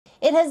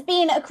It has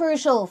been a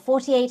crucial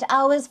 48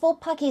 hours for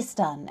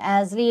Pakistan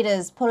as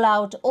leaders pull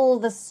out all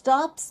the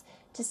stops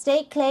to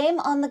stake claim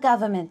on the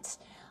government.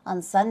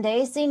 On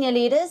Sunday, senior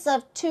leaders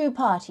of two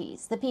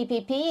parties, the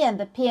PPP and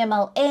the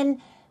PML-N,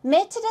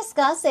 met to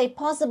discuss a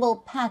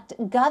possible packed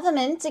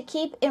government to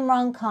keep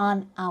Imran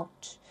Khan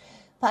out.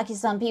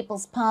 Pakistan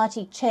People's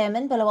Party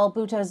Chairman Bilawal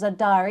Bhutto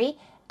Zardari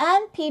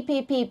and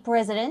PPP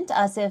President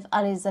Asif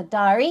Ali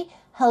Zardari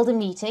held a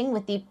meeting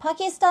with the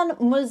Pakistan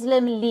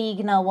Muslim League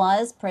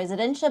Nawaz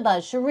President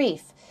Nawaz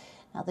Sharif.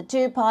 Now, the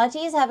two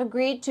parties have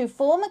agreed to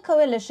form a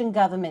coalition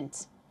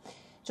government.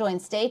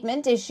 Joint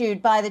statement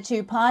issued by the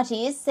two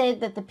parties said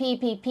that the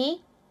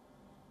PPP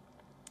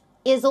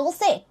is all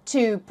set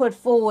to put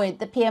forward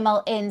the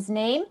PML-N's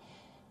name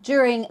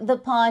during the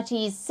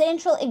party's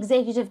Central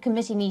Executive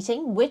Committee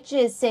meeting, which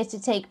is set to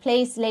take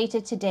place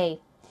later today.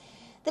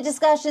 The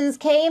discussions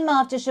came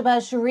after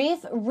Nawaz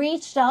Sharif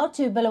reached out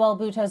to Bilawal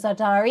Bhutto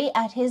Zardari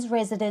at his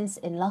residence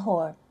in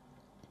Lahore.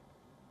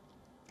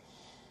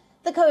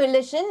 The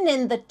coalition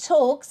in the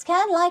talks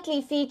can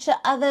likely feature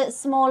other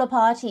smaller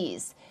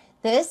parties.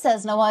 This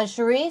as Nawaz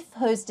Sharif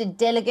hosted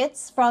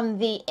delegates from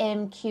the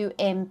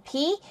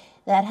MQM-P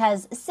that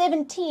has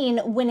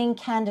 17 winning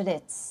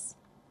candidates.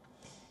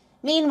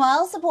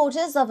 Meanwhile,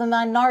 supporters of a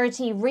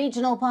minority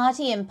regional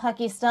party in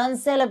Pakistan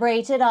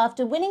celebrated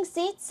after winning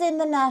seats in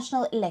the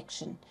national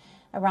election.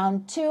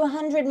 Around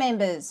 200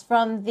 members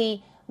from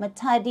the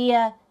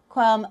Muttahida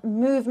Qawm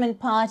Movement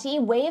Party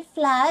waved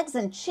flags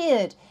and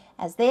cheered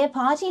as their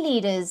party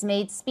leaders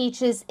made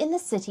speeches in the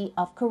city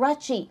of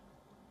Karachi.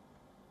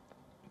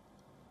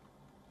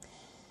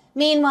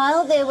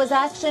 Meanwhile, there was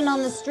action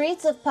on the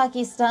streets of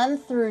Pakistan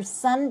through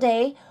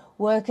Sunday.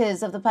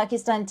 Workers of the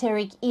Pakistan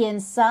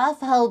Tehreek-e-Insaf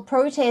held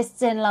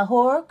protests in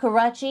Lahore,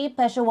 Karachi,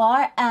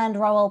 Peshawar and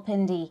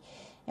Rawalpindi.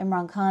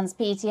 Imran Khan's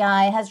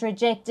PTI has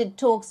rejected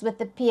talks with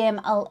the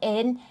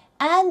PML-N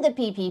and the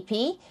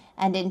PPP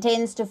and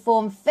intends to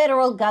form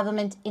federal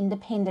government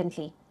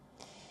independently.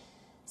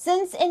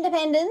 Since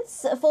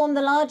independents form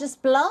the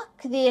largest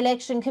bloc, the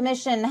Election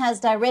Commission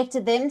has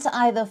directed them to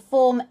either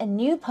form a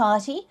new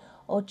party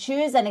or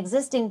choose an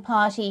existing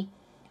party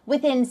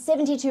within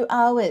 72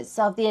 hours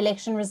of the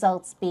election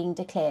results being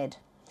declared.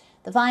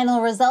 The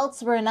final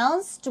results were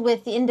announced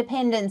with the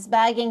independents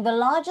bagging the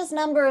largest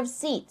number of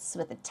seats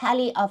with a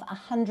tally of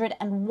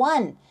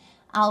 101.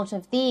 Out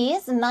of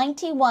these,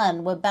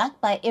 91 were backed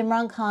by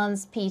Imran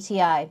Khan's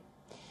PTI.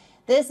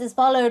 This is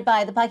followed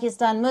by the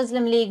Pakistan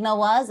Muslim League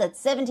Nawaz at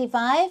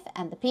 75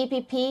 and the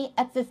PPP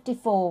at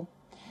 54.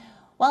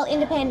 While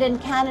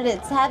independent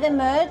candidates have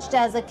emerged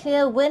as a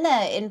clear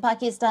winner in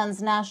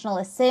Pakistan's National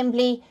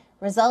Assembly,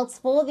 results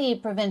for the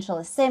provincial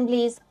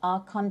assemblies are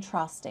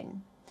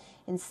contrasting.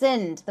 In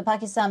Sindh, the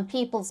Pakistan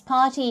People's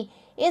Party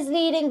is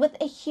leading with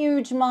a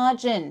huge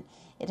margin.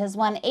 It has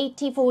won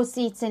 84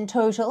 seats in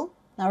total.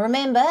 Now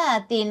remember,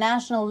 at the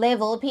national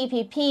level,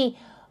 PPP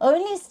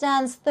only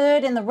stands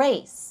third in the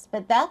race,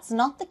 but that's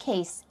not the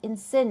case in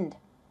Sindh.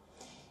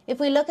 If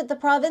we look at the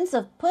province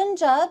of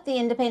Punjab, the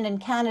independent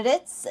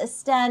candidates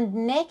stand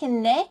neck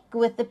and neck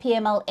with the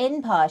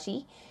PML-N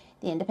party.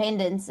 The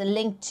independents are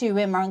linked to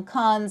Imran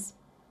Khan's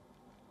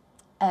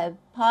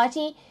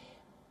party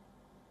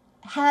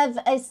have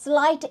a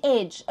slight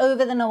edge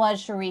over the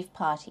Nawaz Sharif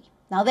party.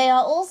 Now, they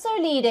are also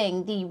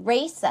leading the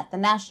race at the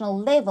national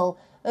level,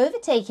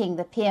 overtaking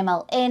the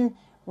PML-N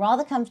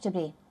rather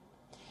comfortably.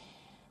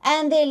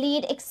 And their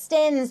lead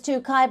extends to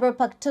Khyber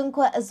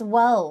Pakhtunkhwa as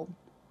well.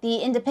 The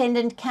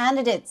independent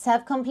candidates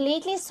have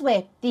completely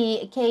swept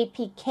the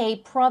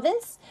KPK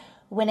province,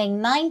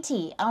 winning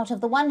 90 out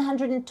of the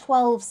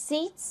 112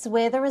 seats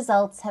where the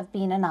results have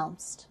been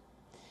announced.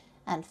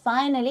 And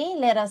finally,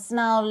 let us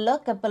now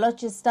look at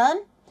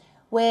Balochistan,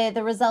 where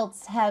the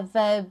results have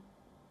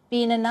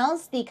been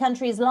announced, the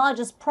country's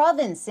largest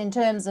province in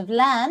terms of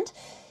land.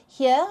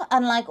 Here,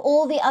 unlike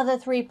all the other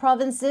three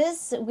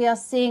provinces, we are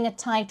seeing a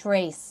tight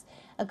race.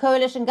 A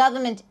coalition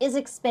government is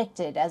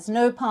expected as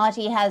no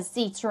party has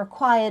seats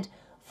required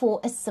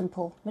for a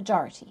simple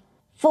majority.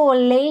 For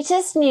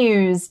latest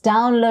news,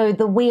 download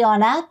the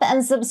WION app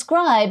and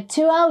subscribe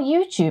to our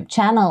YouTube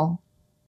channel.